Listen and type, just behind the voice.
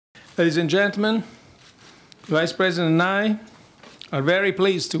Ladies and gentlemen, the Vice President and I are very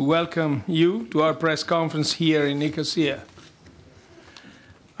pleased to welcome you to our press conference here in Nicosia.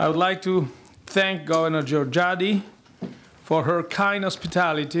 I would like to thank Governor Georgiadi for her kind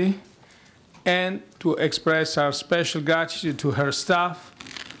hospitality and to express our special gratitude to her staff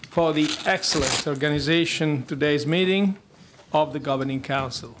for the excellent organization of today's meeting of the Governing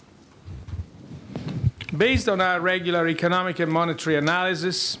Council. Based on our regular economic and monetary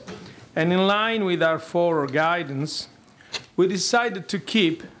analysis, and in line with our forward guidance, we decided to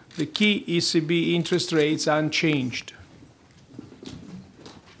keep the key ECB interest rates unchanged.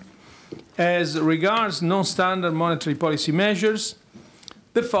 As regards non-standard monetary policy measures,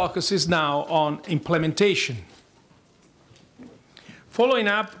 the focus is now on implementation. Following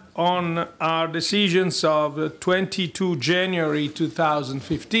up on our decisions of 22 January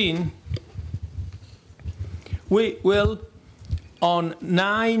 2015, we will, on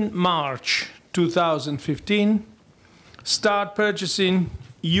 9 March 2015, start purchasing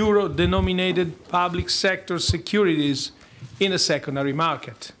euro-denominated public sector securities in the secondary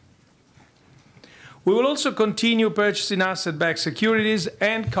market. We will also continue purchasing asset-backed securities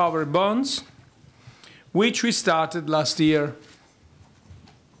and covered bonds, which we started last year.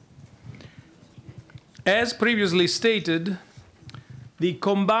 As previously stated, the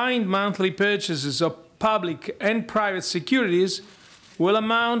combined monthly purchases of public and private securities will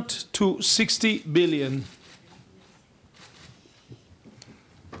amount to 60 billion.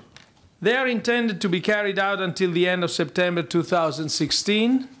 They are intended to be carried out until the end of September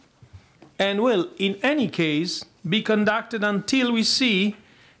 2016 and will, in any case, be conducted until we see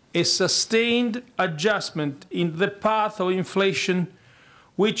a sustained adjustment in the path of inflation,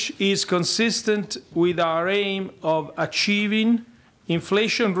 which is consistent with our aim of achieving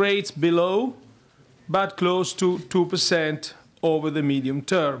inflation rates below but close to 2% over the medium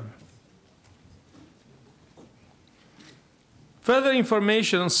term. Further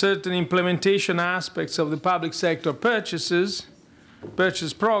information on certain implementation aspects of the public sector purchase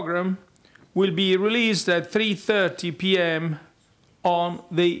program will be released at 3:30 p.m. on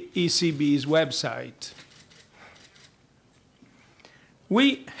the ECB's website.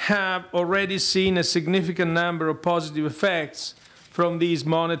 We have already seen a significant number of positive effects from these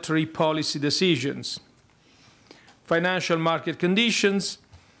monetary policy decisions. Financial market conditions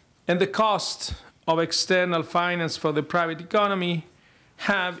and the cost of external finance for the private economy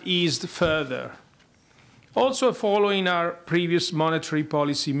have eased further, also following our previous monetary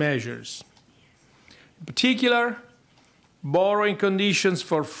policy measures. In particular, borrowing conditions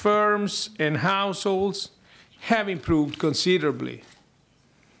for firms and households have improved considerably.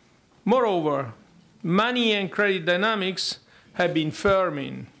 Moreover, money and credit dynamics have been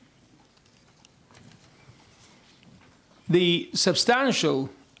firming. The substantial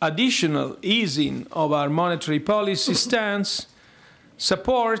additional easing of our monetary policy stance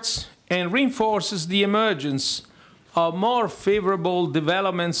supports and reinforces the emergence of more favorable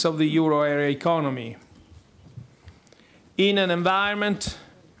developments of the euro area economy. In an environment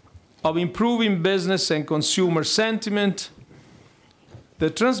of improving business and consumer sentiment, the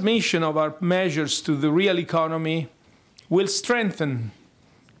transmission of our measures to the real economy will strengthen,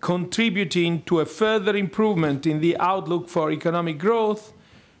 contributing to a further improvement in the outlook for economic growth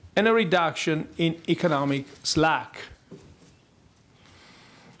and a reduction in economic slack.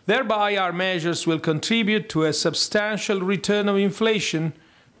 Thereby, our measures will contribute to a substantial return of inflation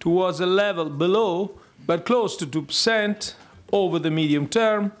towards a level below but close to 2% over the medium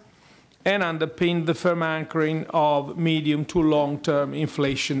term and underpin the firm anchoring of medium to long-term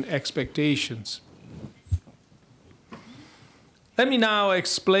inflation expectations. Let me now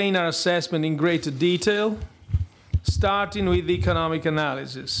explain our assessment in greater detail, starting with the economic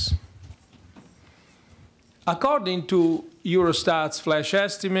analysis. According to Eurostat's flash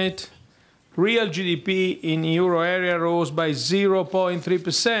estimate, real GDP in the euro area rose by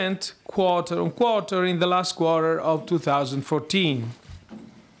 0.3% quarter-on-quarter in the last quarter of 2014,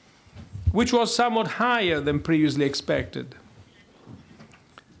 which was somewhat higher than previously expected.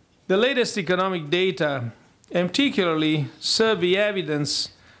 The latest economic data, and particularly survey evidence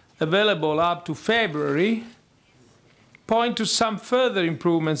available up to February, point to some further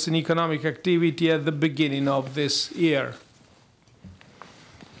improvements in economic activity at the beginning of this year.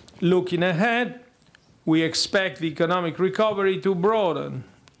 Looking ahead, we expect the economic recovery to broaden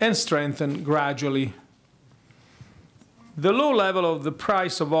and strengthen gradually. The low level of the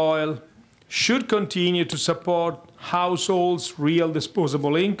price of oil should continue to support households' real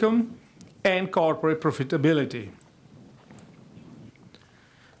disposable income and corporate profitability.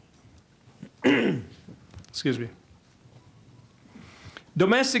 Excuse me.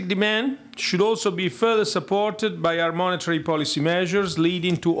 Domestic demand should also be further supported by our monetary policy measures,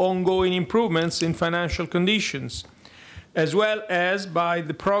 leading to ongoing improvements in financial conditions, as well as by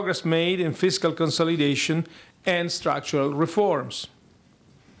the progress made in fiscal consolidation and structural reforms.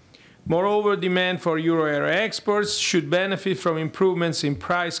 Moreover, demand for euro area exports should benefit from improvements in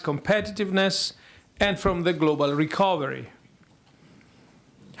price competitiveness and from the global recovery.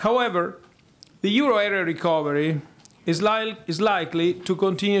 However, the euro area recovery is likely to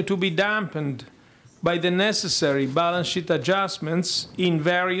continue to be dampened by the necessary balance sheet adjustments in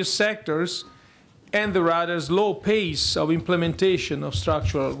various sectors and the rather slow pace of implementation of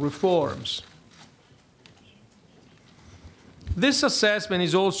structural reforms. This assessment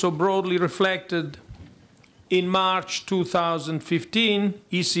is also broadly reflected in March 2015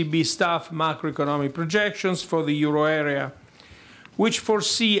 ECB staff macroeconomic projections for the euro area, which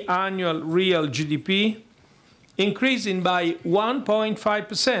foresee annual real GDP increasing by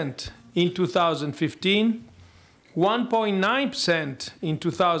 1.5% in 2015, 1.9% in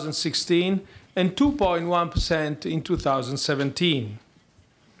 2016, and 2.1% in 2017.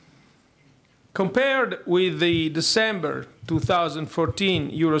 Compared with the December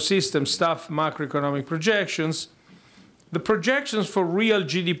 2014 Eurosystem staff macroeconomic projections, the projections for real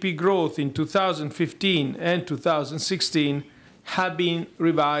GDP growth in 2015 and 2016 have been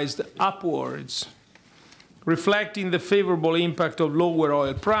revised upwards, reflecting the favorable impact of lower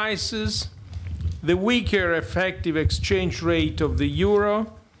oil prices, the weaker effective exchange rate of the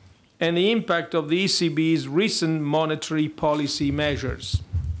euro, and the impact of the ECB's recent monetary policy measures.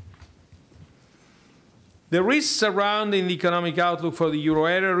 The risks surrounding the economic outlook for the euro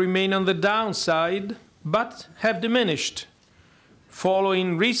area remain on the downside, but have diminished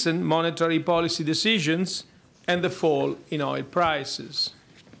following recent monetary policy decisions and the fall in oil prices.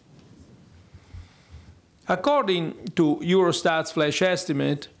 According to Eurostat's flash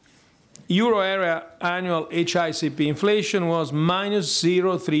estimate, euro area annual HICP inflation was minus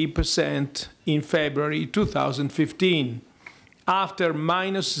 0.3% in February 2015, after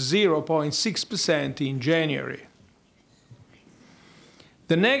minus 0.6% in January.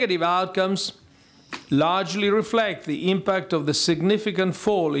 The negative outcomes largely reflect the impact of the significant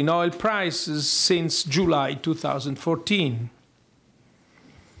fall in oil prices since July 2014.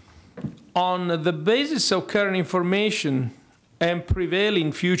 On the basis of current information and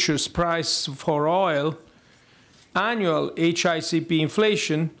prevailing futures price for oil, annual HICP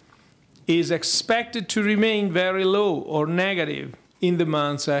inflation is expected to remain very low or negative in the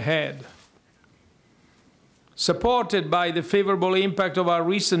months ahead. Supported by the favorable impact of our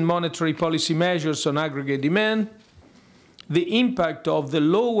recent monetary policy measures on aggregate demand, the impact of the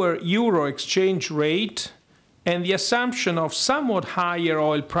lower euro exchange rate, and the assumption of somewhat higher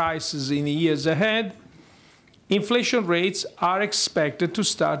oil prices in the years ahead, inflation rates are expected to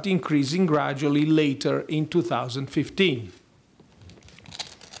start increasing gradually later in 2015.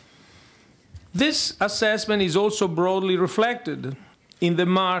 This assessment is also broadly reflected in the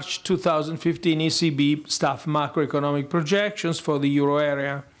March 2015 ECB staff macroeconomic projections for the euro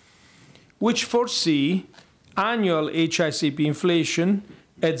area, which foresee annual HICP inflation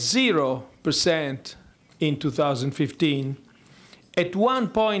at 0% in 2015, at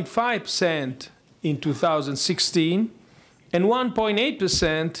 1.5% in 2016, and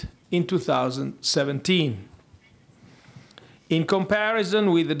 1.8% in 2017. In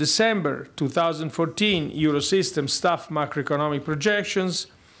comparison with the December 2014 Eurosystem staff macroeconomic projections,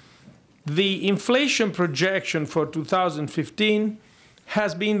 the inflation projection for 2015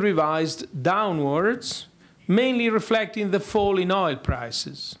 has been revised downwards, mainly reflecting the fall in oil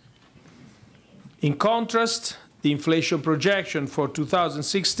prices. In contrast, the inflation projection for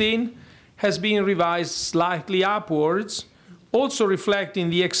 2016 has been revised slightly upwards, also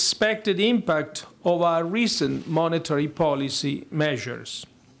reflecting the expected impact of our recent monetary policy measures.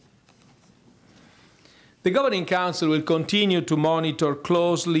 The Governing Council will continue to monitor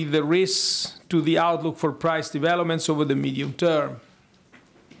closely the risks to the outlook for price developments over the medium term.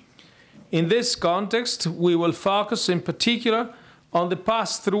 In this context, we will focus in particular on the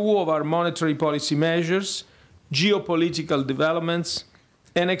pass-through of our monetary policy measures, geopolitical developments,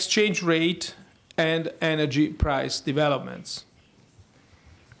 and exchange rate and energy price developments.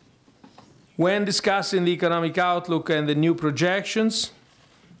 When discussing the economic outlook and the new projections,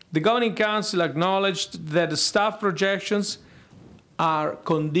 the Governing Council acknowledged that the staff projections are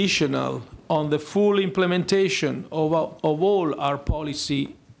conditional on the full implementation of all our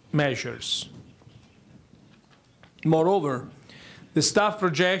policy measures. Moreover, the staff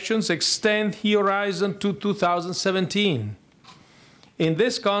projections extend the horizon to 2017. In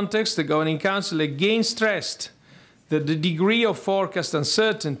this context, the Governing Council again stressed that the degree of forecast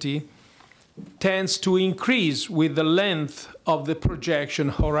uncertainty tends to increase with the length of the projection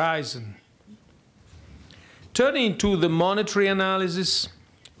horizon. Turning to the monetary analysis,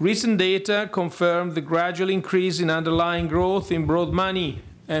 recent data confirmed the gradual increase in underlying growth in broad money,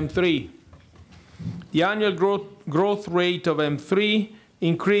 M3. The annual growth rate of M3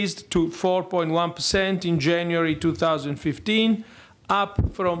 increased to 4.1% in January 2015,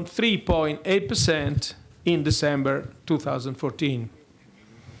 up from 3.8% in December 2014.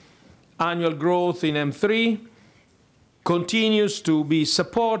 Annual growth in M3 continues to be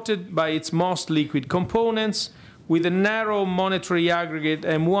supported by its most liquid components, with a narrow monetary aggregate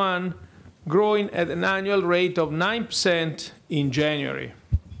M1 growing at an annual rate of 9% in January.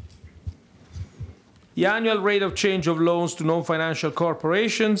 The annual rate of change of loans to non-financial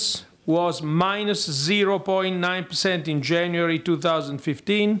corporations was minus 0.9% in January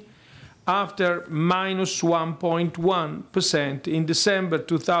 2015, after minus 1.1% in December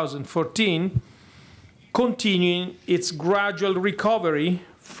 2014, continuing its gradual recovery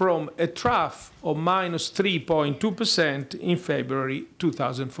from a trough of minus 3.2% in February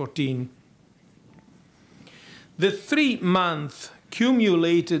 2014. The 3-month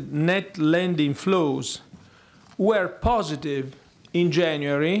cumulated net lending flows were positive in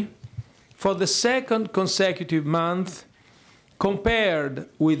January for the second consecutive month, compared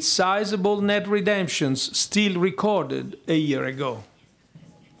with sizable net redemptions still recorded a year ago.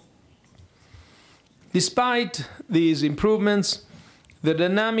 Despite these improvements, the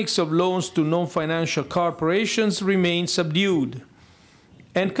dynamics of loans to non-financial corporations remain subdued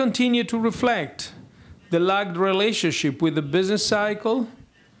and continue to reflect the lagged relationship with the business cycle,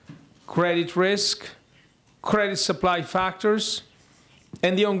 credit risk, credit supply factors,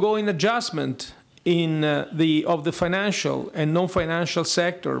 and the ongoing adjustment of the financial and non-financial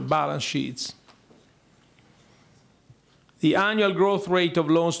sector balance sheets. The annual growth rate of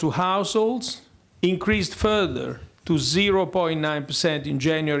loans to households increased further to 0.9% in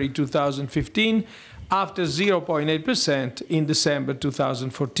January 2015, after 0.8% in December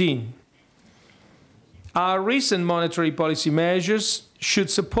 2014. Our recent monetary policy measures should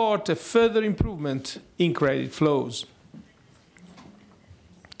support a further improvement in credit flows.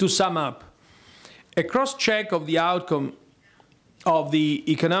 To sum up, a cross-check of the outcome of the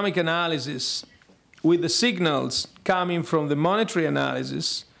economic analysis with the signals coming from the monetary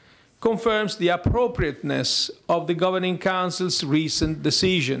analysis confirms the appropriateness of the Governing Council's recent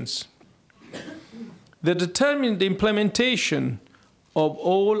decisions. The determined implementation of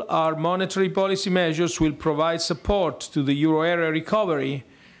all our monetary policy measures will provide support to the euro area recovery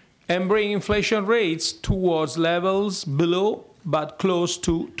and bring inflation rates towards levels below but close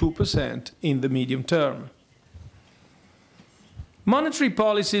to 2% in the medium term. Monetary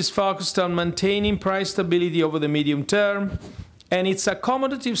policy is focused on maintaining price stability over the medium term, and its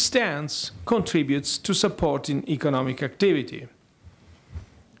accommodative stance contributes to supporting economic activity.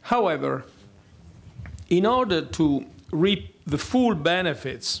 However, in order to reap the full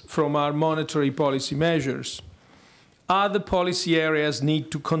benefits from our monetary policy measures, other policy areas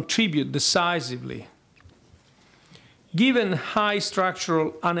need to contribute decisively. Given high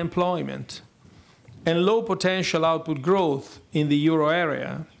structural unemployment and low potential output growth in the euro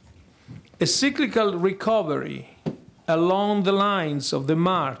area, a cyclical recovery along the lines of the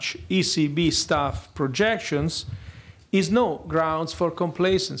March ECB staff projections is no grounds for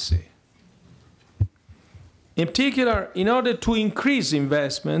complacency. In particular, in order to increase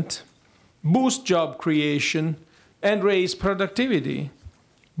investment, boost job creation, and raise productivity,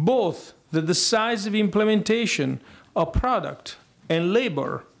 both the decisive implementation of product and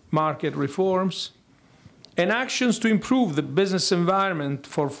labor market reforms and actions to improve the business environment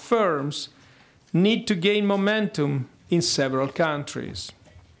for firms need to gain momentum in several countries.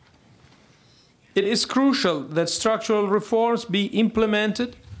 It is crucial that structural reforms be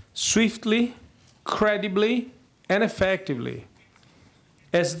implemented swiftly, credibly, and effectively,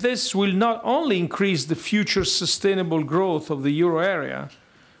 as this will not only increase the future sustainable growth of the euro area,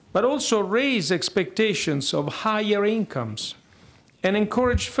 but also raise expectations of higher incomes and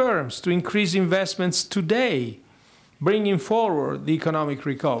encourage firms to increase investments today, bringing forward the economic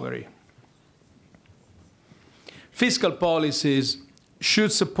recovery. Fiscal policies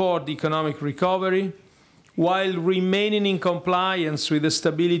should support the economic recovery while remaining in compliance with the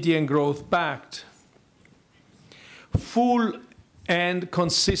Stability and Growth Pact. Full and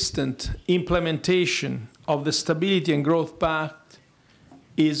consistent implementation of the Stability and Growth Pact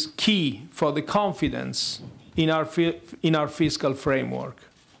is key for the confidence in our fiscal framework.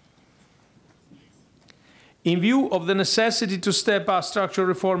 In view of the necessity to step up structural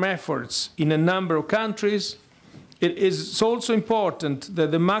reform efforts in a number of countries, it is also important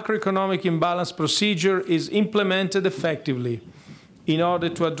that the macroeconomic imbalance procedure is implemented effectively in order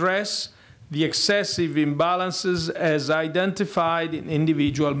to address the excessive imbalances as identified in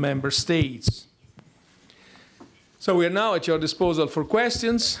individual member states. So we are now at your disposal for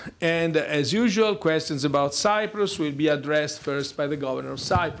questions, and as usual, questions about Cyprus will be addressed first by the Governor of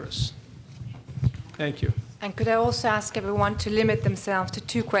Cyprus. Thank you. And could I also ask everyone to limit themselves to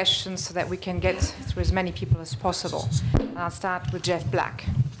 2 questions so that we can get through as many people as possible. And I'll start with Jeff Black.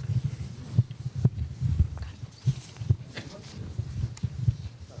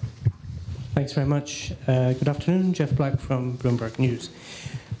 Thanks very much. Good afternoon, Jeff Black from Bloomberg News.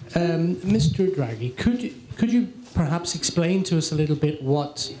 Mr. Draghi, could you perhaps explain to us a little bit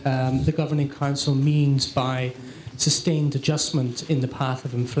what the Governing Council means by sustained adjustment in the path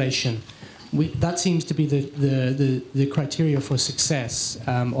of inflation? That seems to be the criteria for success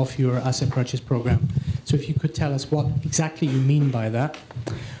of your asset purchase program. So if you could tell us what exactly you mean by that.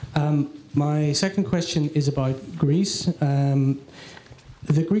 My second question is about Greece.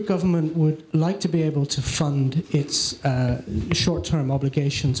 The Greek government would like to be able to fund its short-term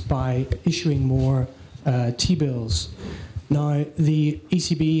obligations by issuing more T-bills. Now, the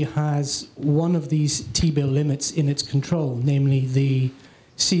ECB has one of these T-bill limits in its control, namely the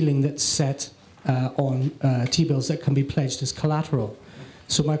ceiling that's set on T-bills that can be pledged as collateral.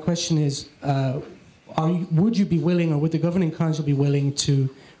 So my question is, would you be willing, or would the Governing Council be willing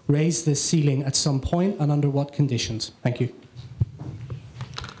to raise this ceiling at some point, and under what conditions? Thank you.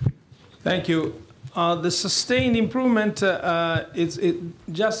 Thank you. The sustained improvement, it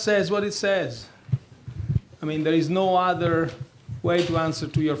just says what it says. I mean, there is no other way to answer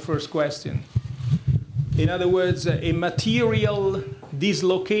to your first question. In other words, a material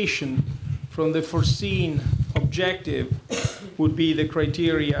dislocation from the foreseen objective would be the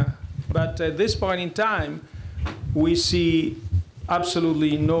criteria. But at this point in time, we see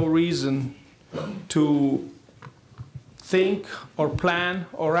absolutely no reason to think or plan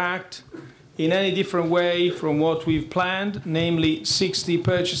or act in any different way from what we've planned, namely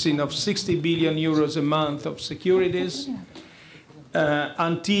purchasing of 60 billion euros a month of securities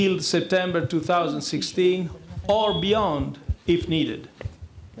until September 2016 or beyond if needed.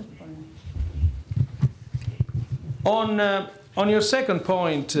 On your second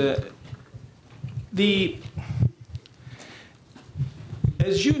point, as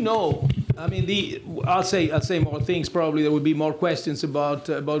you know, I mean, I'll say more things. Probably there will be more questions about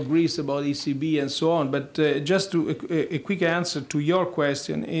Greece, about ECB, and so on. But just a quick answer to your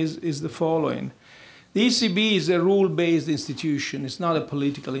question is the following: the ECB is a rule-based institution. It's not a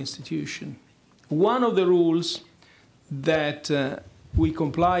political institution. One of the rules that we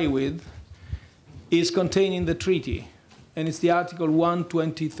comply with is contained in the treaty, and it's the Article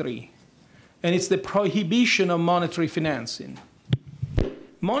 123, and it's the prohibition of monetary financing.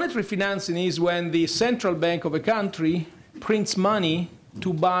 Monetary financing is when the central bank of a country prints money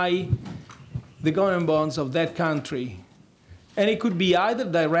to buy the government bonds of that country. And it could be either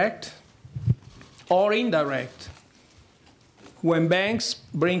direct or indirect. When banks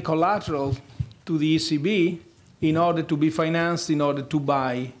bring collateral to the ECB in order to be financed, in order to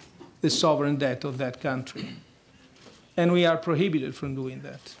buy the sovereign debt of that country. And we are prohibited from doing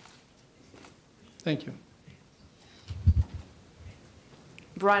that. Thank you.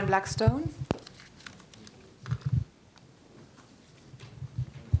 Brian Blackstone.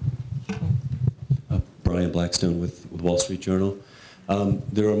 Brian Blackstone with Wall Street Journal.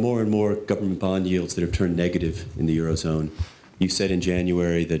 There are more and more government bond yields that have turned negative in the Eurozone. You said in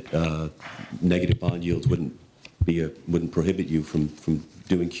January that negative bond yields wouldn't prohibit you from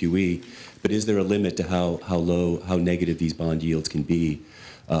doing QE, but is there a limit to how negative these bond yields can be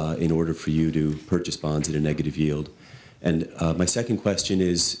in order for you to purchase bonds at a negative yield? And my second question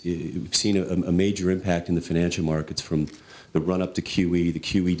is, we've seen a major impact in the financial markets from the run-up to QE, the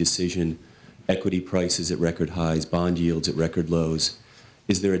QE decision, equity prices at record highs, bond yields at record lows.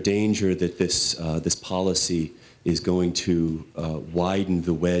 Is there a danger that this policy is going to widen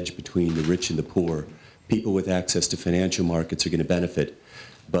the wedge between the rich and the poor? People with access to financial markets are going to benefit,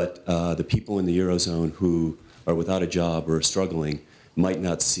 but the people in the Eurozone who are without a job or are struggling might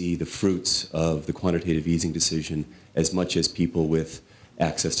not see the fruits of the quantitative easing decision as much as people with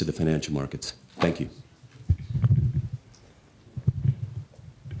access to the financial markets. Thank you.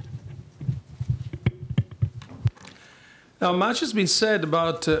 Now, much has been said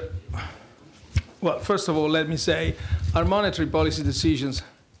about, well, first of all, let me say, our monetary policy decisions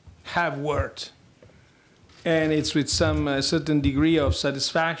have worked. And it's with some certain degree of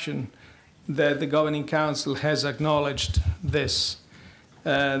satisfaction that the Governing Council has acknowledged this.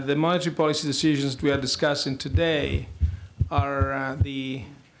 The monetary policy decisions we are discussing today are the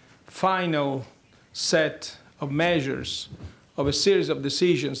final set of measures of a series of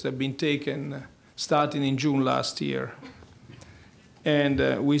decisions that have been taken starting in June last year.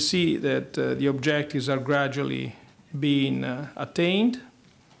 And we see that the objectives are gradually being attained.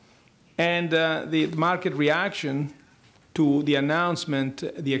 And the market reaction to the announcement,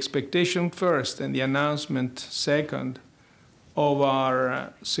 the expectation first and the announcement second of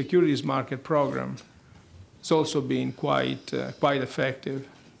our securities market program has also been quite effective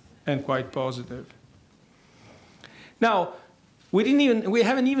and quite positive. Now, we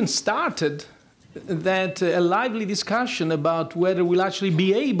haven't even started that a lively discussion about whether we'll actually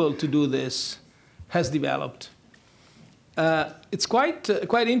be able to do this has developed. It's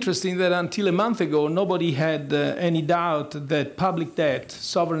quite interesting that until a month ago, nobody had any doubt that public debt,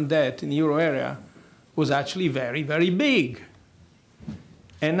 sovereign debt in the euro area was actually very, very big.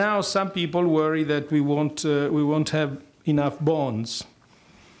 And now some people worry that we won't have enough bonds.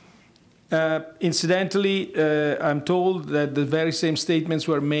 Incidentally, I'm told that the very same statements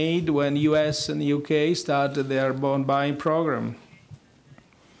were made when US and the UK started their bond buying program.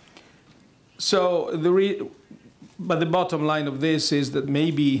 So but the bottom line of this is that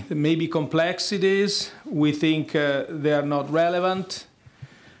maybe complexities, we think they are not relevant.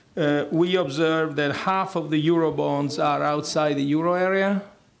 We observe that half of the euro bonds are outside the euro area.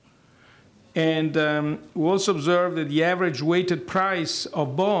 And we also observe that the average weighted price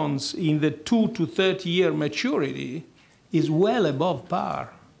of bonds in the 2 to 30-year maturity is well above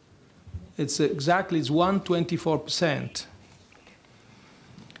par. It's 124%.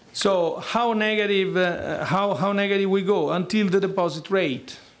 So how negative we go until the deposit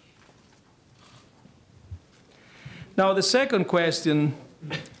rate? Now the second question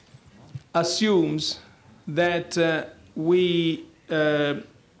assumes that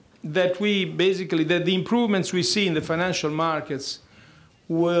the improvements we see in the financial markets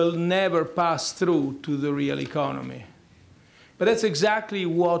will never pass through to the real economy. But that's exactly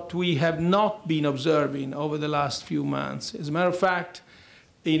what we have not been observing over the last few months. As a matter of fact,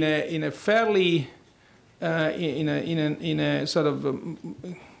 in a sort of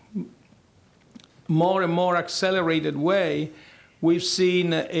more and more accelerated way, we've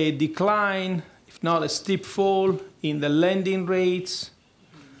seen a decline, if not a steep fall, in the lending rates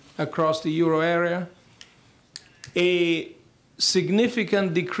across the euro area, a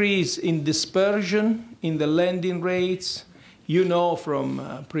significant decrease in dispersion in the lending rates. You know from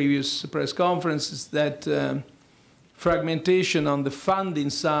previous press conferences that fragmentation on the funding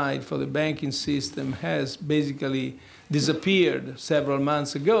side for the banking system has basically disappeared several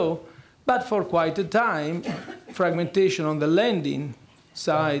months ago, but for quite a time, fragmentation on the lending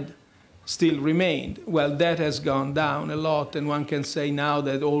side still remained. Well, that has gone down a lot, and one can say now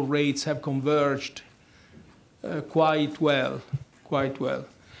that all rates have converged quite well.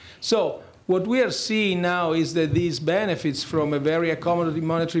 So what we are seeing now is that these benefits from a very accommodative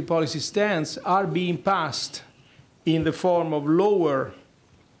monetary policy stance are being passed in the form of lower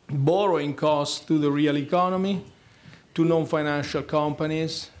borrowing costs to the real economy, to non-financial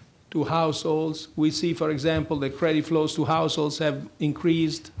companies, to households. We see, for example, that credit flows to households have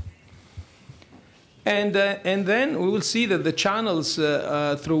increased. And then we will see that the channels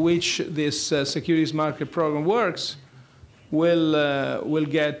through which this securities market program works will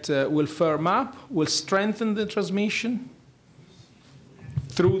firm up, will strengthen the transmission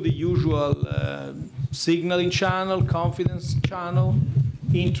through the usual signaling channel, confidence channel,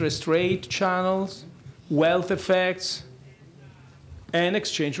 interest rate channels, wealth effects, and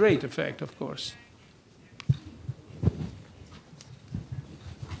exchange rate effect, of course.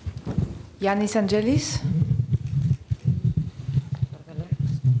 Yannis Angelis.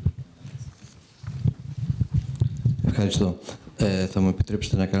 Ευχαριστώ. Θα μου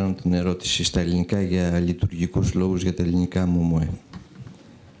επιτρέψετε να κάνω την ερώτηση στα ελληνικά για λειτουργικούς λόγους για τα ελληνικά μου ΜΟΕ.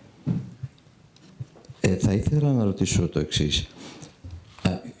 Θα ήθελα να ρωτήσω το εξής.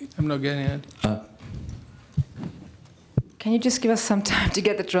 I'm not getting it. Can you just give us some time to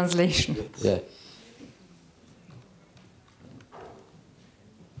get the translation? Yeah.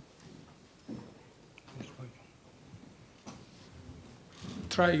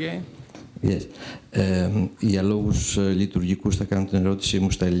 Try again. Yes. Για λόγους λειτουργικούς θα κάνω την ερώτησή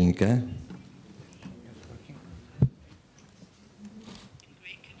μου στα ελληνικά.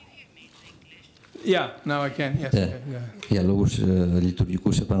 Yeah, now I can. Yes. Yeah. Για λόγους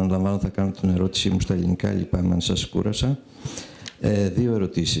λειτουργικούς, επαναλαμβάνω, θα κάνω την ερώτησή μου στα ελληνικά. Λυπάμαι αν σας κούρασα. Δύο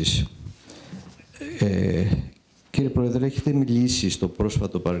ερωτήσεις. Κύριε Πρόεδρε, έχετε μιλήσει στο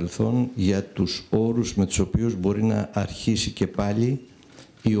πρόσφατο παρελθόν για τους όρους με τους οποίους μπορεί να αρχίσει και πάλι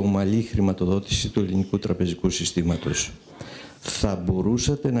η ομαλή χρηματοδότηση του ελληνικού τραπεζικού συστήματος. Θα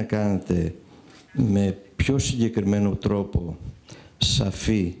μπορούσατε να κάνετε με πιο συγκεκριμένο τρόπο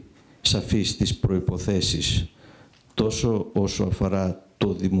σαφείς τις προϋποθέσεις, τόσο όσο αφορά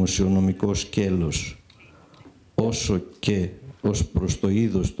το δημοσιονομικό σκέλος, όσο και ως προς το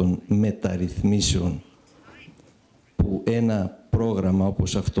είδος των μεταρρυθμίσεων που ένα πρόγραμμα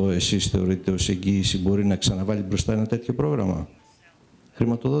όπως αυτό εσείς θεωρείτε ως εγγύηση μπορεί να ξαναβάλει μπροστά ένα τέτοιο πρόγραμμα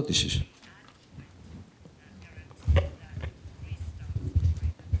χρηματοδότησης.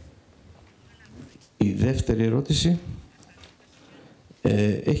 Η δεύτερη ερώτηση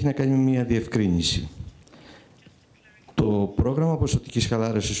έχει να κάνει με μια διευκρίνηση. Το πρόγραμμα ποσοτικής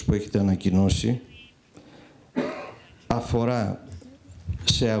χαλάρωσης που έχετε ανακοινώσει αφορά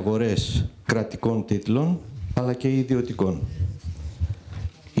σε αγορές κρατικών τίτλων αλλά και ιδιωτικών.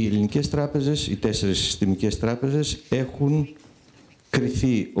 Οι ελληνικές τράπεζες, οι 4 συστημικές τράπεζες έχουν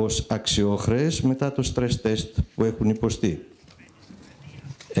κριθεί ως αξιόχρεες μετά το stress test που έχουν υποστεί.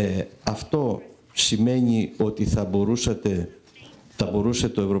 Αυτό σημαίνει ότι θα μπορούσε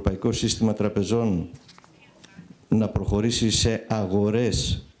το Ευρωπαϊκό Σύστημα Τραπεζών να προχωρήσει σε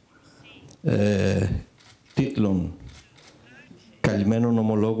αγορές τίτλων καλυμμένων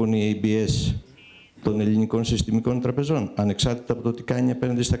ομολόγων ή ABS των ελληνικών συστημικών τραπεζών, ανεξάρτητα από το τι κάνει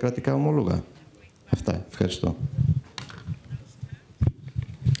απέναντι στα κρατικά ομόλογα. Αυτά. Ευχαριστώ.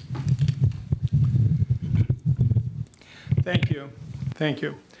 Thank you. Thank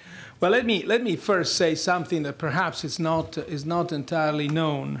you. Well, let me first say something that perhaps is not entirely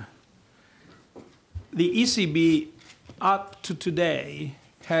known. The ECB, up to today,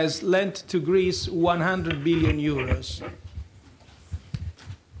 has lent to Greece 100 billion euros.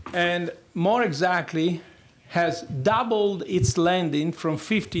 And more exactly, has doubled its lending from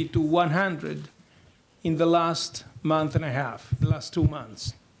 50 to 100 in the last month and a half, the last 2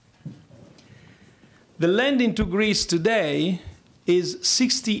 months. The lending to Greece today is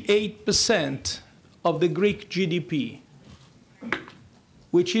 68% of the Greek GDP,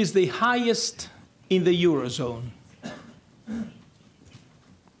 which is the highest in the Eurozone.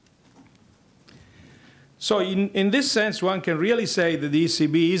 So in this sense, one can really say that the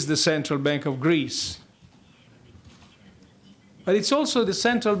ECB is the central bank of Greece. But it's also the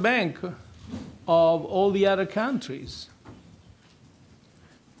central bank of all the other countries.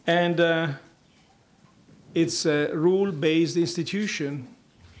 And it's a rule-based institution,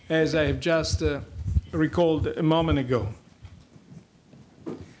 as I have just recalled a moment ago.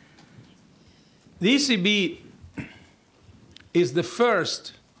 The ECB is the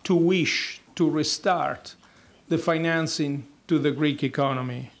first to wish to restart the financing to the Greek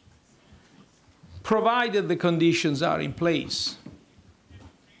economy, provided the conditions are in place.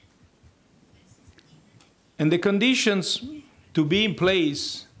 And the conditions to be in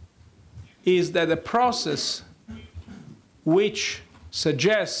place is that a process which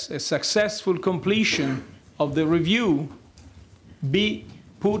suggests a successful completion of the review be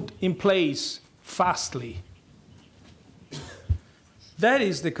put in place fastly. That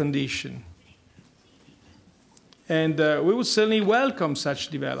is the condition. And we would certainly welcome such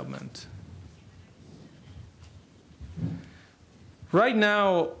development. Right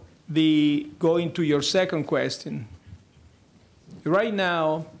now, going to your second question, right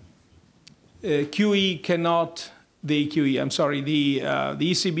now, the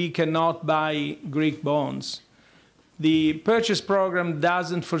ECB cannot buy Greek bonds. The purchase program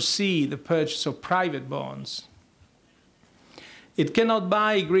doesn't foresee the purchase of private bonds. It cannot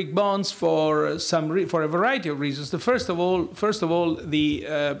buy Greek bonds for a variety of reasons. First of all,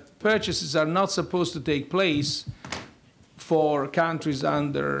 the purchases are not supposed to take place for countries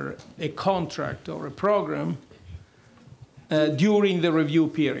under a contract or a program during the review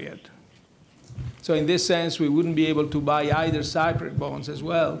period. So in this sense, we wouldn't be able to buy either Cypriot bonds as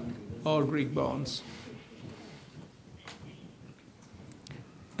well or Greek bonds.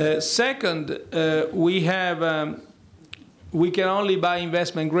 Second, we can only buy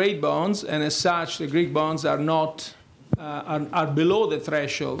investment-grade bonds, and as such, the Greek bonds are below the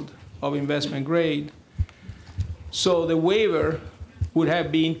threshold of investment grade. So the waiver would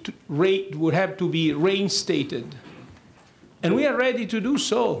have to be reinstated, and we are ready to do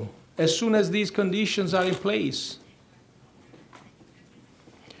so as soon as these conditions are in place.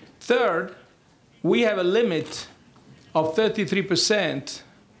 Third, we have a limit of 33%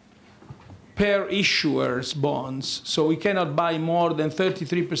 per issuer's bonds. So we cannot buy more than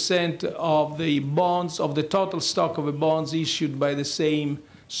 33% of the bonds, of the total stock of the bonds issued by the same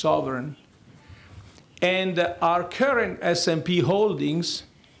sovereign. And our current S&P holdings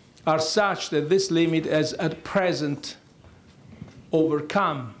are such that this limit is at present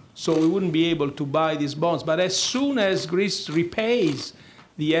overcome. So we wouldn't be able to buy these bonds. But as soon as Greece repays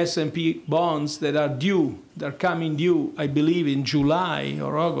the S&P bonds that are due, they're coming due, I believe, in July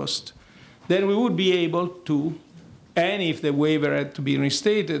or August, then we would be able to, and if the waiver had to be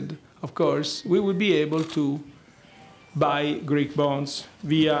reinstated, of course, we would be able to buy Greek bonds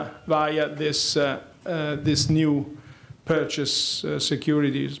via this, this new purchase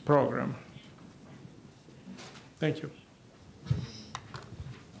securities program. Thank you.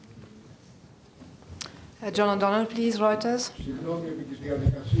 John O'Donnell, please, Reuters.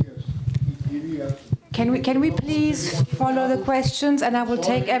 Can we please follow the questions, and I will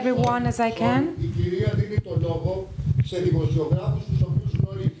take everyone as I can.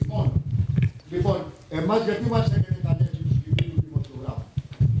 Λοιπόν, εμάς γιατί μας έκανε τα λέξη του κυρίου δημοσιογράφου?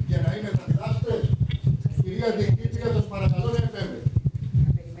 Για να είναι κατεδάστρες. Κυρία Διοικήτρια, σας παρακαλώ να επέμβετε.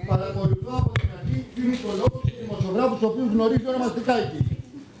 Παρακολουθώ από την αρχή δίνει το λόγο στους δημοσιογράφους, τους οποίους γνωρίζει ονομαστικά η κυρία.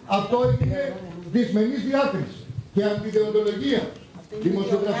 Αυτό είναι δυσμενής διάκριση και αντιδεοντολογία. Αυτή είναι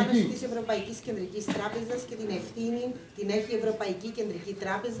η οργάνωση της Ευρωπαϊκής Κεντρικής Τράπεζας και την ευθύνη την έχει η Ευρωπαϊκή Κεντρική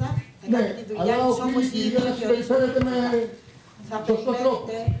Τράπεζα. Ναι, αλλά ο κύριος συμπεριφέρεται με...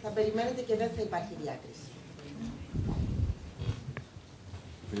 Θα περιμένετε και δεν θα υπάρχει διάκριση.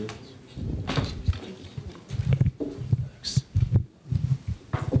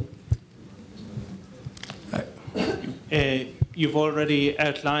 You've already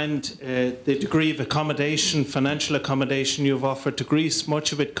outlined the degree of accommodation, financial accommodation you've offered to Greece.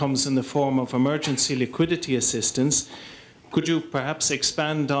 Much of it comes in the form of emergency liquidity assistance. Could you perhaps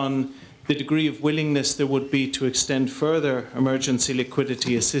expand on the degree of willingness there would be to extend further emergency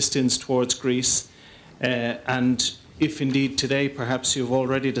liquidity assistance towards Greece, and if indeed today perhaps you've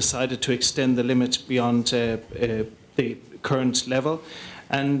already decided to extend the limit beyond the current level?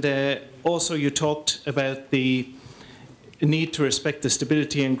 And also you talked about the need to respect the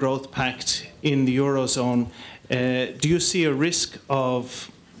Stability and Growth Pact in the Eurozone. Do you see a risk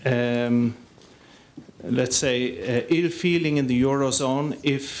of let's say, ill-feeling in the Eurozone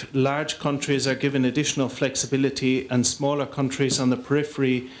if large countries are given additional flexibility and smaller countries on the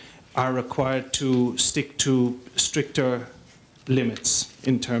periphery are required to stick to stricter limits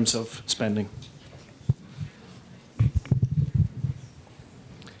in terms of spending?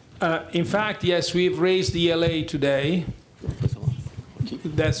 In fact, yes, we've raised the ELA today.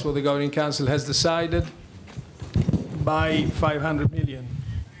 That's what the Governing Council has decided, by 500 million,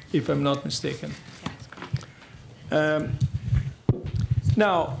 if I'm not mistaken.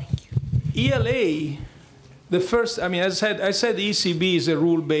 Now, ELA, the first, I mean, as I said, the ECB is a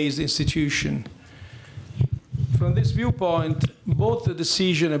rule-based institution. From this viewpoint, both the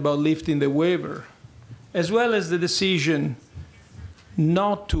decision about lifting the waiver, as well as the decision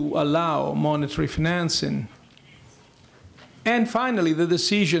not to allow monetary financing, and finally the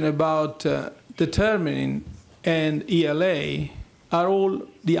decision about determining an ELA are all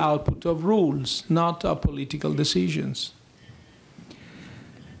the output of rules, not of political decisions.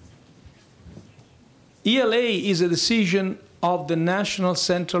 ELA is a decision of the National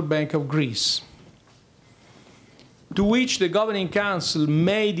Central Bank of Greece, to which the Governing Council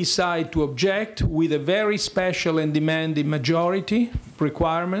may decide to object with a very special and demanding majority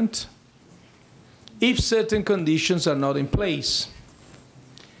requirement if certain conditions are not in place.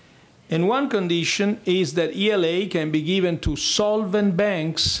 And one condition is that ELA can be given to solvent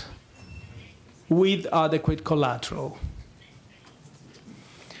banks with adequate collateral.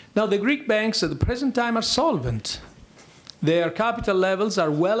 Now, the Greek banks at the present time are solvent. Their capital levels are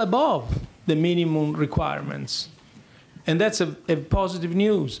well above the minimum requirements. And that's a positive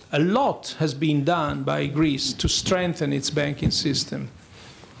news. A lot has been done by Greece to strengthen its banking system.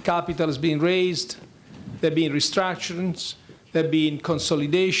 Capital has been raised, there have been restructurings, there have been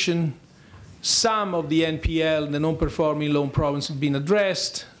consolidation. Some of the NPL, the non-performing loan problems, have been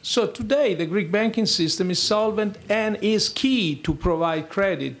addressed. So today, the Greek banking system is solvent and is key to provide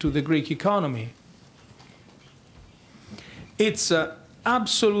credit to the Greek economy. It's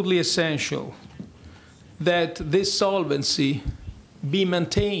absolutely essential that this solvency be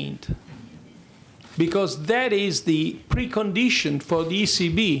maintained, because that is the precondition for the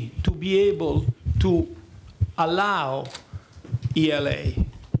ECB to be able to allow ELA,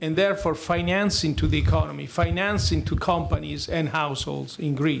 and therefore financing to the economy, financing to companies and households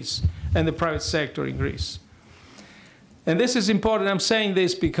in Greece, and the private sector in Greece. And this is important. I'm saying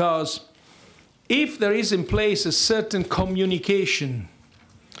this because if there is in place a certain communication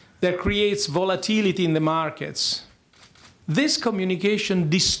that creates volatility in the markets, this communication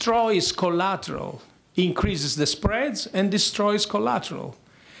destroys collateral, increases the spreads, and destroys collateral.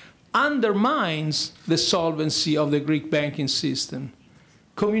 undermines the solvency of the Greek banking system.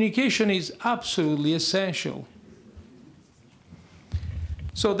 Communication is absolutely essential.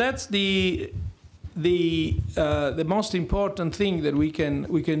 So that's the most important thing that we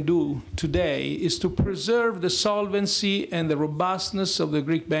can do today, is to preserve the solvency and the robustness of the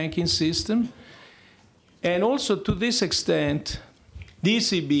Greek banking system. And also, to this extent, the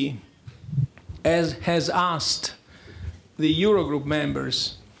ECB has asked the Eurogroup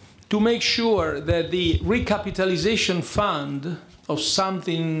members to make sure that the recapitalization fund of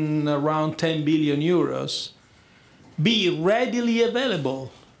something around 10 billion euros be readily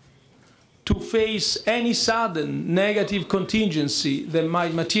available to face any sudden negative contingency that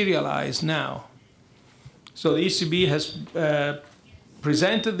might materialize now. So the ECB has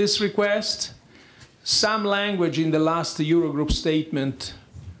presented this request. Some language in the last Eurogroup statement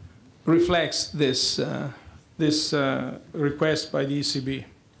reflects this, request by the ECB.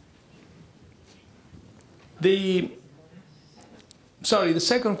 The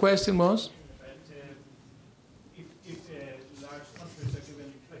second question was? If large countries are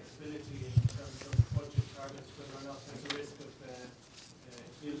given flexibility in terms of budget targets, whether or not there's a risk of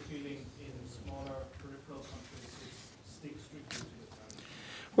ill feeling in smaller peripheral countries who stick strictly to the target.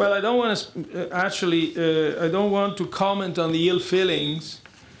 Well, I don't want to I don't want to comment on the ill feelings,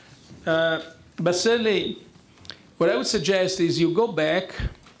 but certainly, what I would suggest is you go back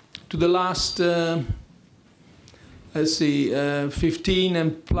to the last, let's see, 15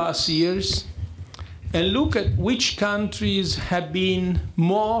 and plus years, and look at which countries have been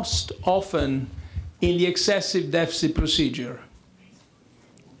most often in the excessive deficit procedure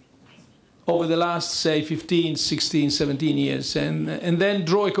over the last, say, 15, 16, 17 years, and then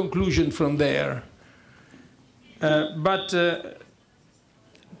draw a conclusion from there. But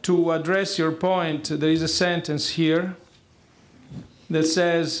to address your point, there is a sentence here that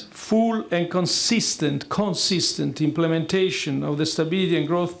says full and consistent implementation of the Stability and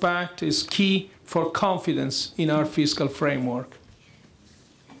Growth Pact is key for confidence in our fiscal framework.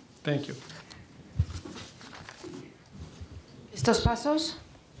 Thank you. Estos pasos.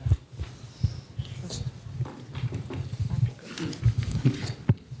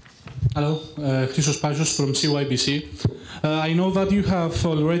 Hello, Christos Pasios from CYBC. I know that you have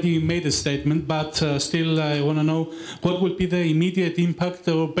already made a statement, but still I want to know what will be the immediate impact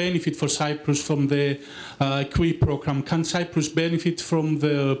or benefit for Cyprus from the QE program. Can Cyprus benefit from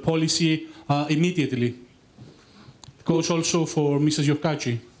the policy immediately? It goes also for Mrs.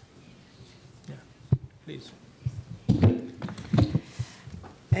 Yorkachi. Yeah, please.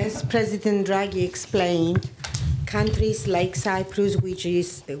 As President Draghi explained, countries like Cyprus,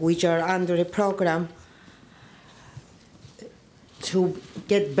 which are under a program, to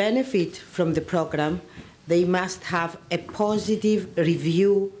get benefit from the program, they must have a positive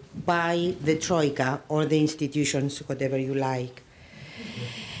review by the Troika or the institutions, whatever you like.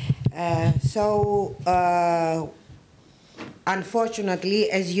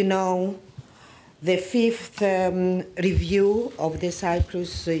 Unfortunately, as you know, the fifth review of the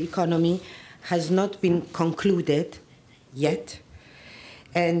Cyprus economy has not been concluded yet.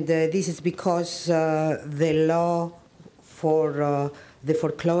 And this is because the law for the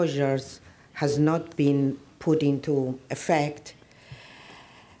foreclosures has not been put into effect.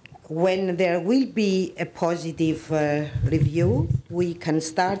 When there will be a positive review, we can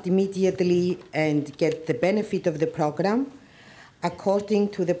start immediately and get the benefit of the program. According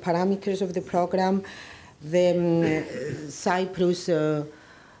to the parameters of the program, the Cyprus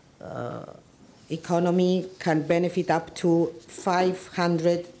economy can benefit up to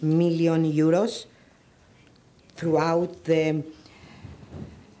 500 million euros throughout the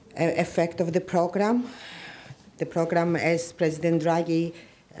effect of the program. The program, as President Draghi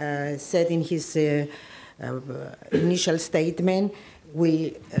said in his initial statement,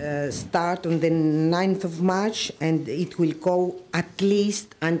 will start on the 9th of March, and it will go at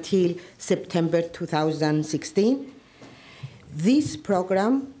least until September 2016. This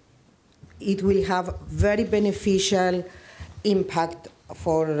program, it will have very beneficial impact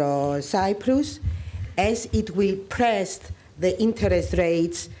for Cyprus, as it will press the interest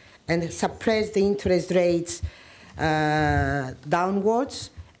rates and suppress the interest rates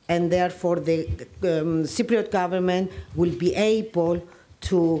downwards, and therefore the Cypriot government will be able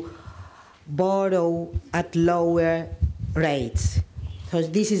to borrow at lower rates. So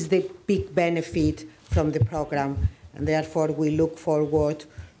this is the big benefit from the program, and therefore we look forward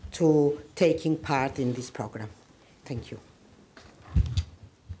to taking part in this program. Thank you.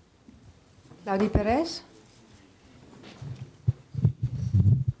 Laudi Perez.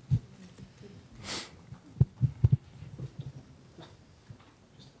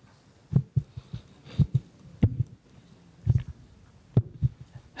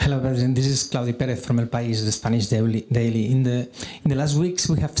 Hello, President. This is Claudio Perez from El País, the Spanish daily. In the last weeks,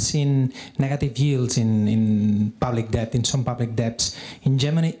 we have seen negative yields in public debt, in some public debts. In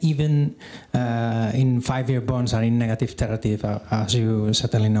Germany, even in 5-year bonds are in negative territory, as you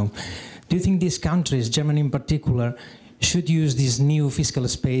certainly know. Do you think these countries, Germany in particular, should use this new fiscal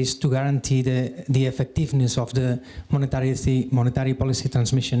space to guarantee the effectiveness of the monetary policy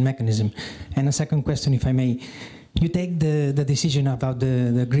transmission mechanism? And a second question, if I may. You take the decision about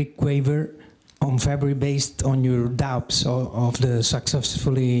the Greek waiver on February based on your doubts of the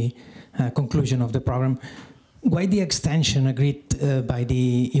successfully conclusion of the program. Why the extension agreed by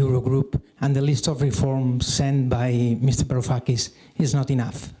the Eurogroup and the list of reforms sent by Mr. Varoufakis is not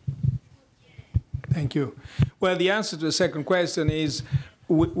enough? Thank you. Well, the answer to the second question is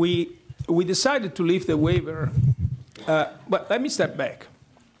we decided to lift the waiver, but let me step back.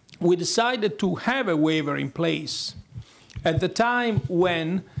 We decided to have a waiver in place at the time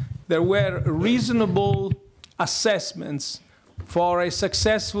when there were reasonable assessments for a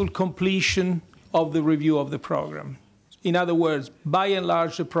successful completion of the review of the program. In other words, by and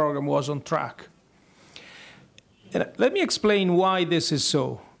large, the program was on track. And let me explain why this is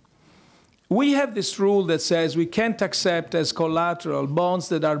so. We have this rule that says we can't accept as collateral bonds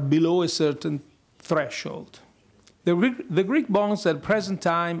that are below a certain threshold. The Greek bonds at present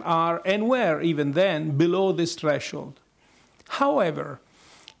time are, and were even then, below this threshold. However,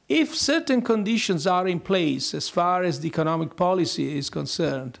 if certain conditions are in place as far as the economic policy is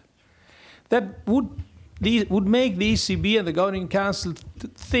concerned, that would make the ECB and the Governing Council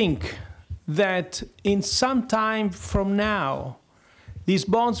think that in some time from now, these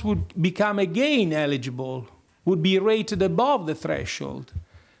bonds would become again eligible, would be rated above the threshold.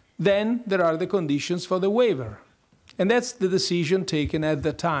 Then there are the conditions for the waiver. And that's the decision taken at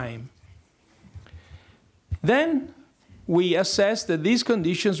the time. Then we assessed that these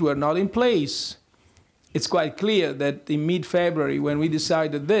conditions were not in place. It's quite clear that in mid-February, when we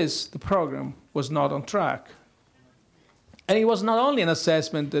decided this, the program was not on track. And it was not only an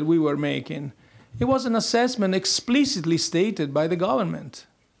assessment that we were making, it was an assessment explicitly stated by the government.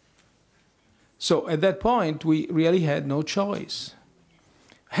 So at that point, we really had no choice.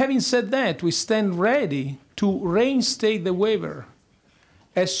 Having said that, we stand ready to reinstate the waiver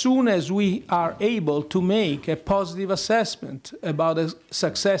as soon as we are able to make a positive assessment about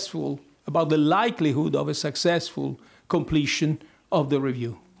about the likelihood of a successful completion of the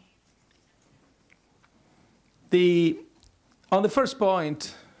review. On the first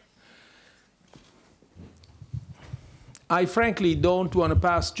point, I frankly don't want to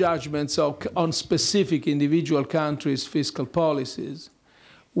pass judgments on specific individual countries' fiscal policies.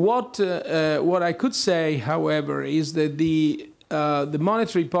 What I could say, however, is that the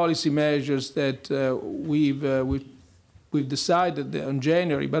monetary policy measures that we've decided on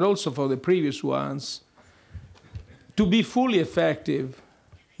January, but also for the previous ones, to be fully effective,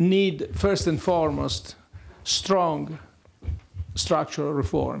 need first and foremost strong structural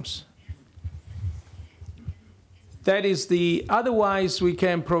reforms. That is otherwise we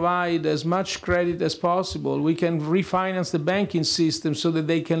can provide as much credit as possible. We can refinance the banking system so that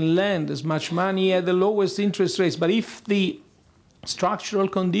they can lend as much money at the lowest interest rates. But if the structural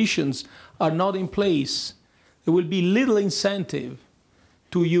conditions are not in place, there will be little incentive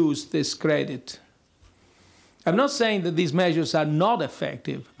to use this credit. I'm not saying that these measures are not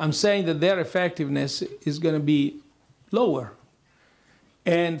effective. I'm saying that their effectiveness is going to be lower.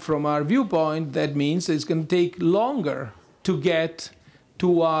 And from our viewpoint, that means it's going to take longer to get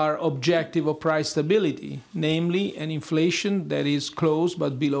to our objective of price stability, namely an inflation that is close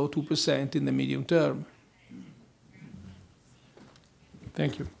but below 2% in the medium term.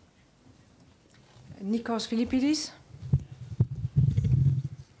 Thank you. Nikos Philippidis.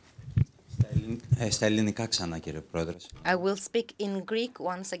 I will speak in Greek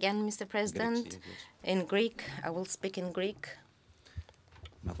once again, Mr. President. In Greek, I will speak in Greek.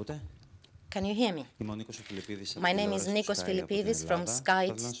 Can you hear me? My name is Nikos Philippidis from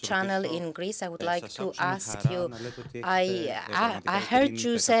Sky's channel in Greece. I would like to ask you, I heard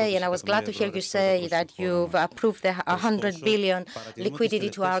you say, and I was glad to hear you say, that you've approved the 100 billion liquidity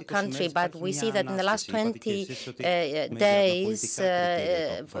to our country, but we see that in the last 20 days,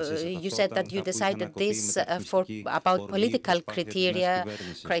 you said that you decided this about political criteria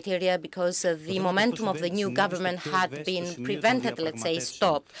because the momentum of the new government had been prevented, let's say,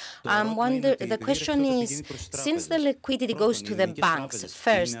 stopped. The question is, since the liquidity goes to the banks,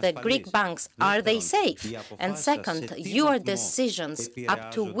 first, the Greek banks, are they safe? And second, your decisions, up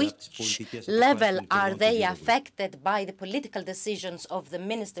to which level are they affected by the political decisions of the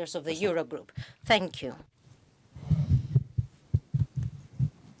ministers of the Eurogroup? Thank you.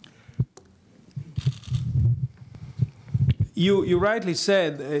 you rightly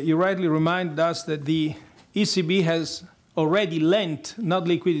said, you rightly reminded us that the ECB has already lent, not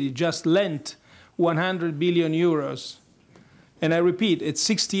liquidity, just lent 100 billion euros. And I repeat, it's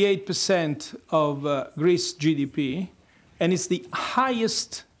 68% of Greece GDP, and it's the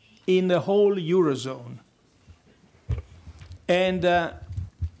highest in the whole Eurozone. And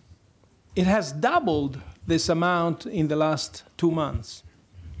it has doubled this amount in the last 2 months.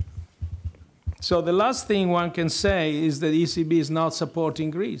 So the last thing one can say is that ECB is not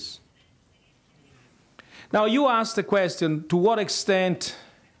supporting Greece. Now, you asked the question, to what extent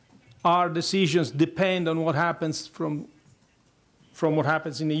our decisions depend on what happens from what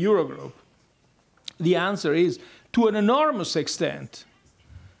happens in the Eurogroup? The answer is, to an enormous extent.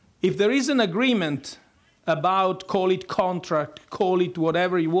 If there is an agreement about, call it contract, call it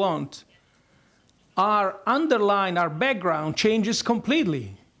whatever you want, our underlying, our background changes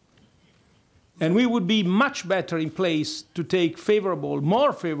completely. And we would be much better in place to take favorable,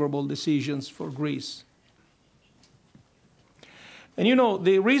 more favorable decisions for Greece. And you know,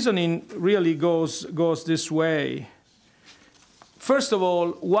 the reasoning really goes this way. First of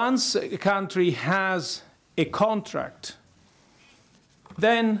all, once a country has a contract,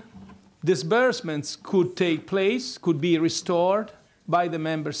 then disbursements could take place, could be restored by the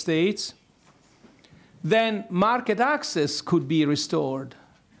member states. Then market access could be restored.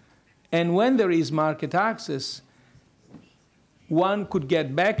 And when there is market access, one could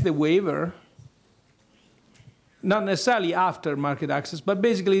get back the waiver, not necessarily after market access, but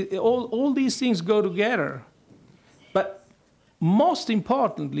basically all these things go together. But most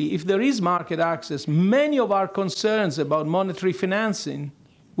importantly, if there is market access, many of our concerns about monetary financing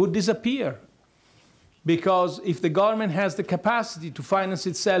would disappear. Because if the government has the capacity to finance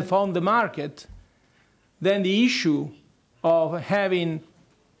itself on the market, then the issue of having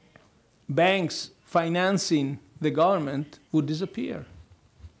banks financing the government would disappear.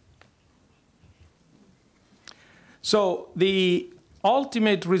 So the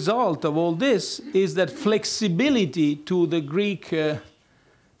ultimate result of all this is that flexibility to the Greek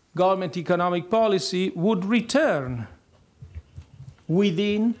government economic policy would return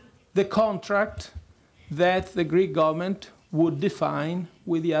within the contract that the Greek government would define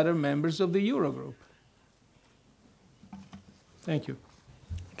with the other members of the Eurogroup. Thank you.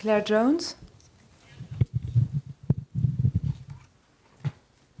 Claire Jones.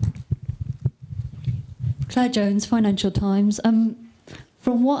 Claire Jones, Financial Times.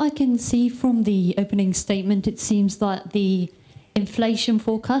 From what I can see from the opening statement, it seems that the inflation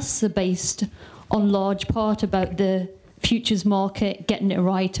forecasts are based on large part about the futures market getting it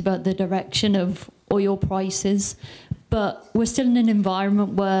right about the direction of oil prices. But we're still in an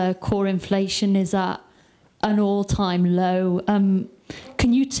environment where core inflation is at an all-time low.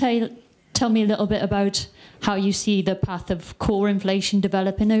 Can you tell me a little bit about how you see the path of core inflation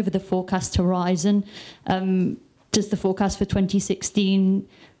developing over the forecast horizon? Does the forecast for 2016,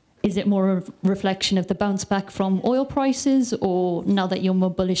 is it more a reflection of the bounce back from oil prices, or now that you're more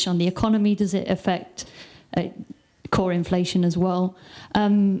bullish on the economy, does it affect core inflation as well?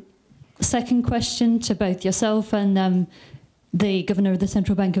 Second question to both yourself and the Governor of the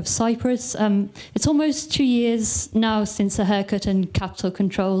Central Bank of Cyprus. It's almost 2 years now since a haircut and capital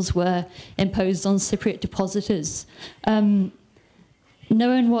controls were imposed on Cypriot depositors. Knowing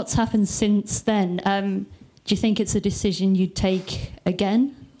what's happened since then, do you think it's a decision you'd take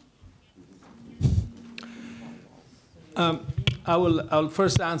again? I'll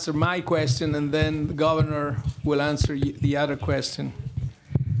first answer my question, and then the Governor will answer the other question.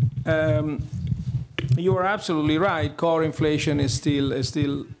 You are absolutely right. Core inflation is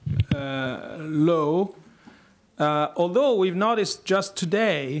still low, although we've noticed just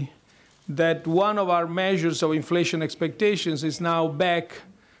today that one of our measures of inflation expectations is now back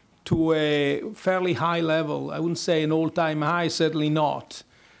to a fairly high level. I wouldn't say an all-time high, certainly not,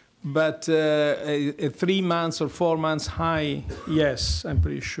 but a 3 months or 4 months high, yes, I'm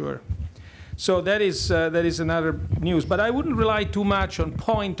pretty sure. So that is another news. But I wouldn't rely too much on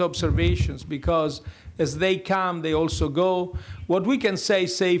point observations, because as they come, they also go. What we can say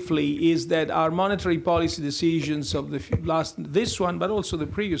safely is that our monetary policy decisions of this one, but also the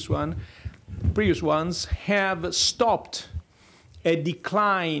previous ones, have stopped a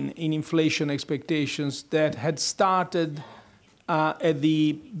decline in inflation expectations that had started at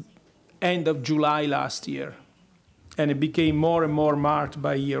the end of July last year, and it became more and more marked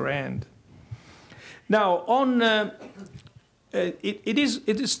by year end. Now, it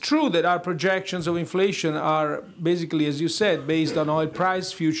is true that our projections of inflation are basically, as you said, based on oil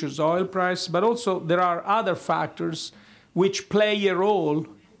price, futures oil price, but also there are other factors which play a role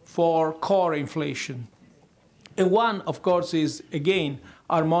for core inflation. And one, of course, is, again,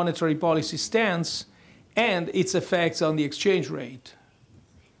 our monetary policy stance and its effects on the exchange rate.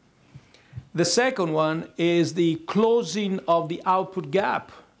 The second one is the closing of the output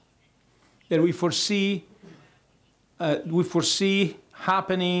gap that we foresee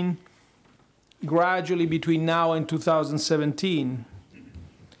happening gradually between now and 2017.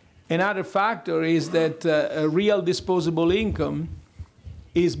 Another factor is that a real disposable income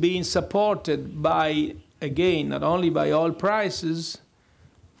is being supported by, again, not only by oil prices,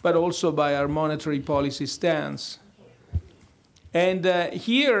 but also by our monetary policy stance. And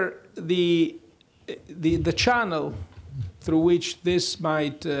here, the channel through which this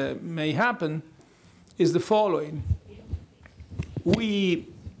may happen is the following.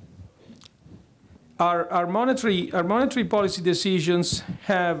 Our monetary policy decisions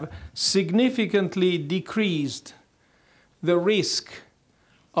have significantly decreased the risk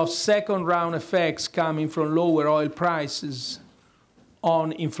of second-round effects coming from lower oil prices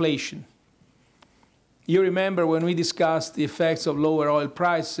on inflation. You remember when we discussed the effects of lower oil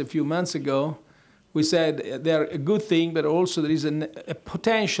prices a few months ago, we said they're a good thing, but also there is a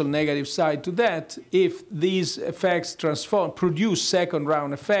potential negative side to that if these effects produce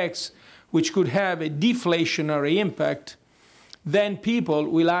second-round effects, which could have a deflationary impact. Then people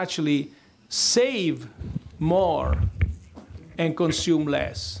will actually save more and consume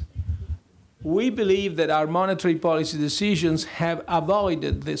less. We believe that our monetary policy decisions have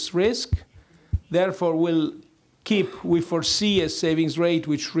avoided this risk. Therefore, we foresee a savings rate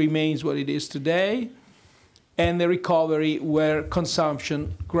which remains what it is today, and the recovery where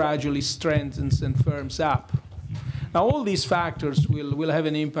consumption gradually strengthens and firms up. Now, all these factors will have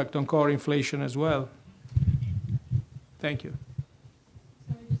an impact on core inflation as well. Thank you.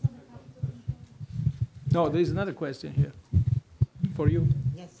 No, there is another question here for you.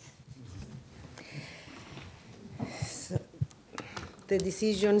 Yes. So, the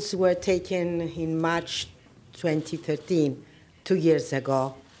decisions were taken in March 2013, 2 years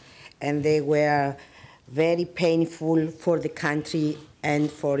ago, and they were very painful for the country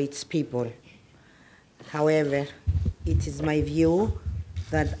and for its people. However, it is my view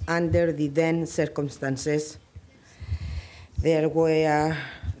that under the then circumstances, there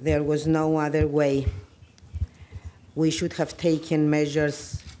was no other way. We should have taken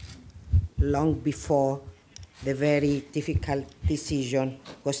measures long before the very difficult decision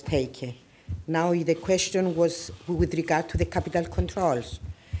was taken. Now the question was with regard to the capital controls.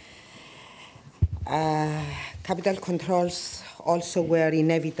 Capital controls also were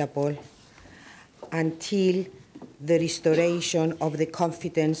inevitable until the restoration of the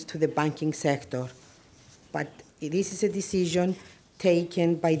confidence to the banking sector. But this is a decision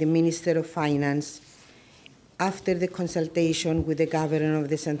taken by the Minister of Finance after the consultation with the Governor of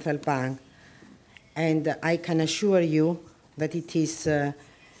the Central Bank. And I can assure you that it is the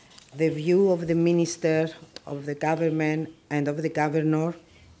view of the Minister, of the Government, and of the Governor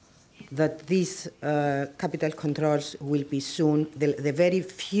that these capital controls will be soon, the very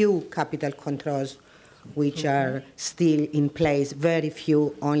few capital controls which are still in place, very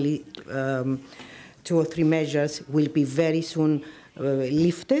few, only 2 or 3 measures, will be very soon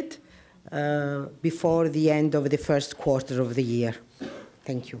lifted before the end of the first quarter of the year.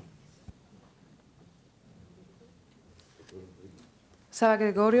 Thank you. Sara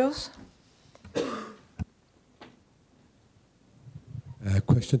Gregorios.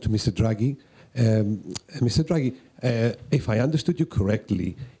 Question to Mr. Draghi. Mr. Draghi, if I understood you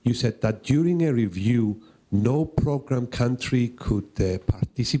correctly, you said that during a review, no program country could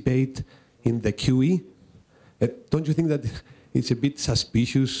participate in the QE. Don't you think that it's a bit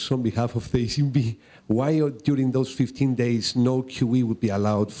suspicious on behalf of the ECB? Why during those 15 days no QE would be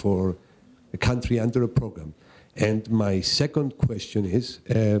allowed for a country under a program? And my second question is,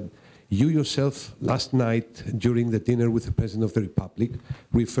 you yourself last night during the dinner with the President of the Republic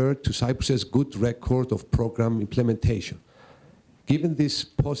referred to Cyprus's good record of program implementation. Given this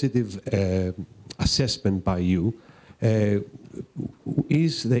positive assessment by you,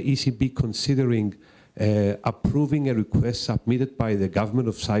 is the ECB considering approving a request submitted by the government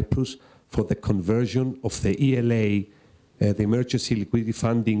of Cyprus for the conversion of the ELA, the emergency liquidity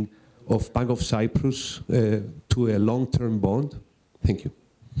funding of Bank of Cyprus, to a long-term bond? Thank you.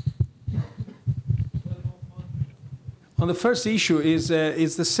 On the first issue, is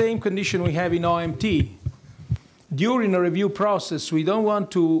the same condition we have in OMT. During a review process, we don't want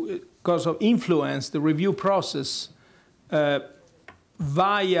to, because of influence, the review process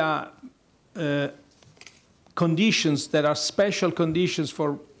via conditions that are special conditions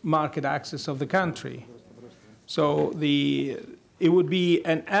for market access of the country. So it would be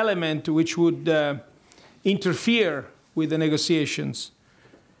an element which would interfere with the negotiations.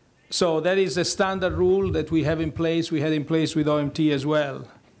 So that is a standard rule that we have in place. We had in place with OMT as well.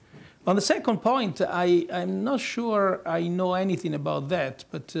 On the second point, I'm not sure I know anything about that,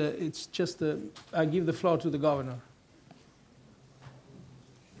 but it's just I give the floor to the governor.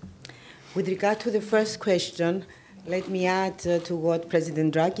 With regard to the first question, let me add to what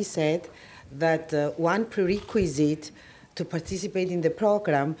President Draghi said, that one prerequisite to participate in the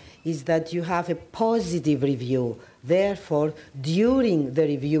program is that you have a positive review. Therefore, during the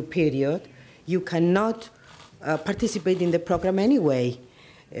review period, you cannot participate in the program anyway,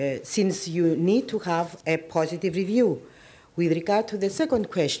 since you need to have a positive review. With regard to the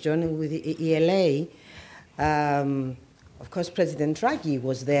second question, with the ELA, of course, President Draghi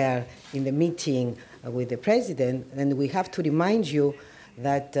was there in the meeting with the President, and we have to remind you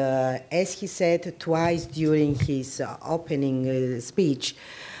that, as he said twice during his opening speech,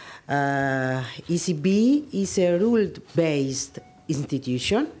 ECB is a rule-based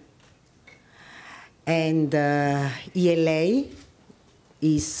institution, and ELA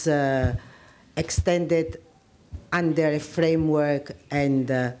is extended under a framework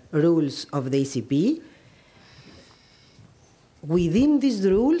and rules of the ECB. Within these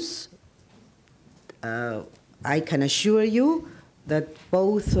rules, I can assure you that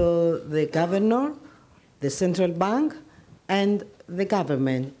both the governor, the central bank, and the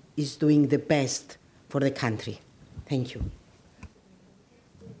government is doing the best for the country. Thank you.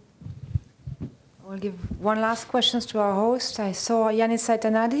 I'll give one last question to our host. I saw Yannis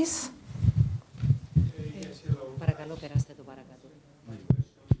Saitanadis.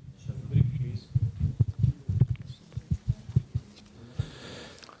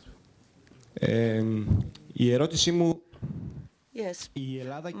 Η ερώτησή μου Yes.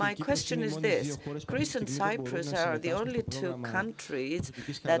 My question is this. Greece and Cyprus are the only two countries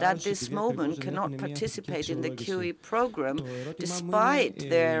that at this moment cannot participate in the QE program despite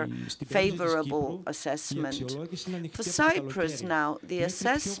their favorable assessment. For Cyprus now, the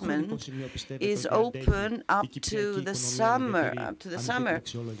assessment is open up to the summer.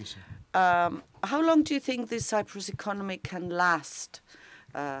 How long do you think the Cyprus economy can last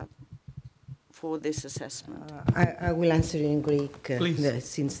for this assessment? I will answer in Greek,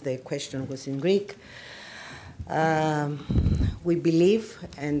 since the question was in Greek. We believe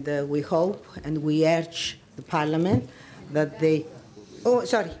and we hope and we urge the Parliament that they... Oh,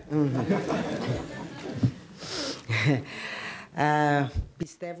 sorry.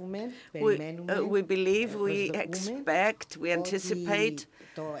 We believe, we expect, we anticipate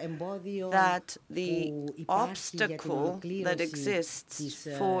that the obstacle that exists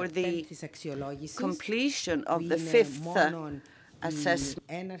for the completion of the fifth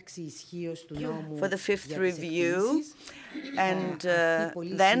assessment, for the fifth review, and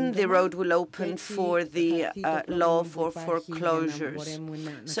then the road will open for the law for foreclosures.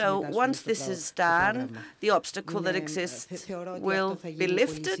 So once this is done, the obstacle that exists will be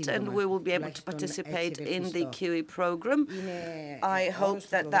lifted and we will be able to participate in the QE program. I hope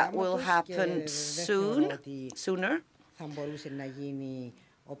that that will happen sooner.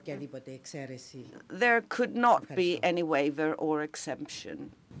 There could not be any waiver or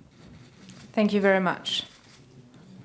exemption. Thank you very much.